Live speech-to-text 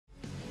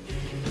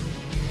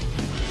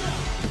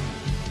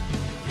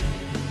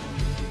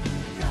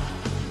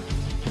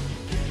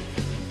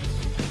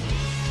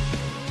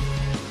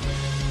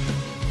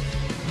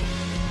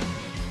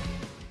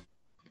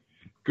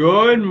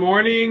Good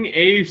morning,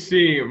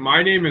 AC.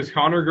 My name is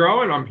Connor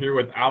Groh, and I'm here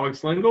with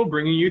Alex Lingle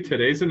bringing you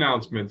today's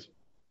announcements.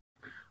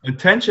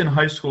 Attention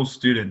high school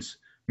students.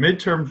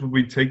 Midterms will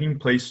be taking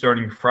place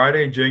starting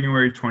Friday,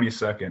 January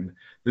 22nd.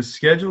 The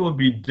schedule will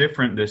be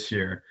different this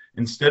year.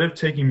 Instead of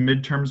taking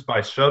midterms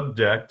by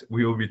subject,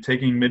 we will be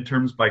taking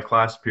midterms by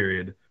class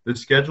period. The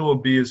schedule will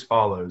be as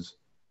follows.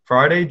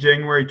 Friday,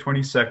 January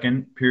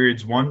 22nd,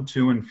 periods 1,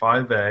 2, and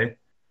 5A.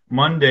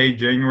 Monday,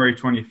 January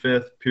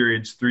 25th,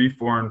 periods 3,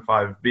 4, and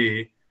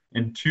 5B.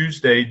 And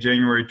Tuesday,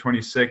 January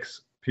 26th,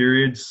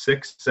 periods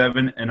 6,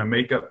 7, and a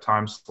makeup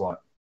time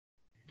slot.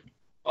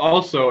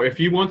 Also, if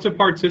you want to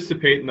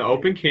participate in the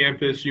open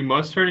campus, you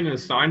must turn in a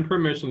signed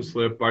permission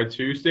slip by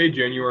Tuesday,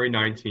 January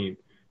 19th.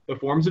 The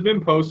forms have been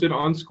posted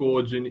on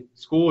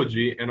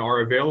Schoology and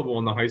are available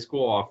in the high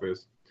school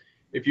office.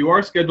 If you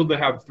are scheduled to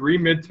have 3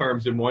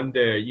 midterms in one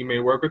day, you may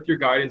work with your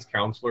guidance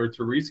counselor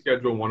to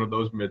reschedule one of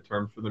those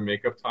midterms for the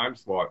makeup time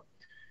slot.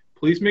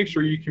 Please make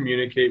sure you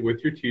communicate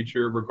with your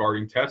teacher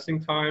regarding testing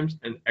times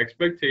and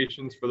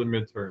expectations for the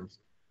midterms.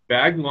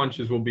 Bagged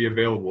lunches will be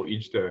available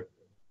each day.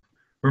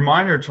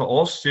 Reminder to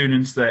all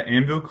students that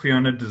Annville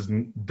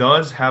Cleona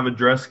does have a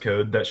dress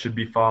code that should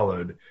be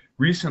followed.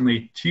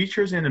 Recently,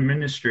 teachers and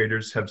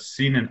administrators have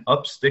seen an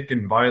upstick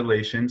in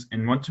violations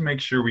and want to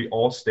make sure we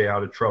all stay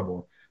out of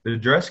trouble. The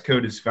dress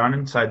code is found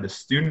inside the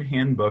student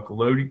handbook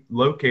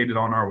located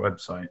on our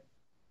website.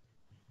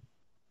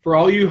 For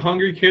all you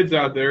hungry kids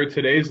out there,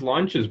 today's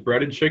lunch is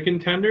breaded chicken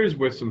tenders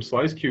with some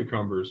sliced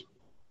cucumbers.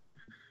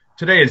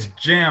 Today is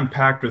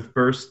jam-packed with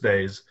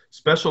birthdays.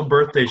 Special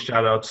birthday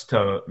shout-outs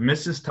to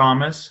Mrs.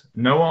 Thomas,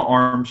 Noah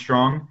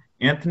Armstrong,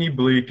 Anthony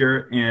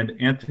Bleeker, and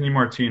Anthony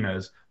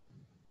Martinez.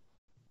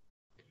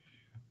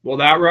 Well,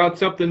 that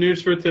wraps up the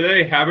news for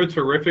today. Have a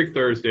terrific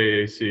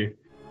Thursday, AC.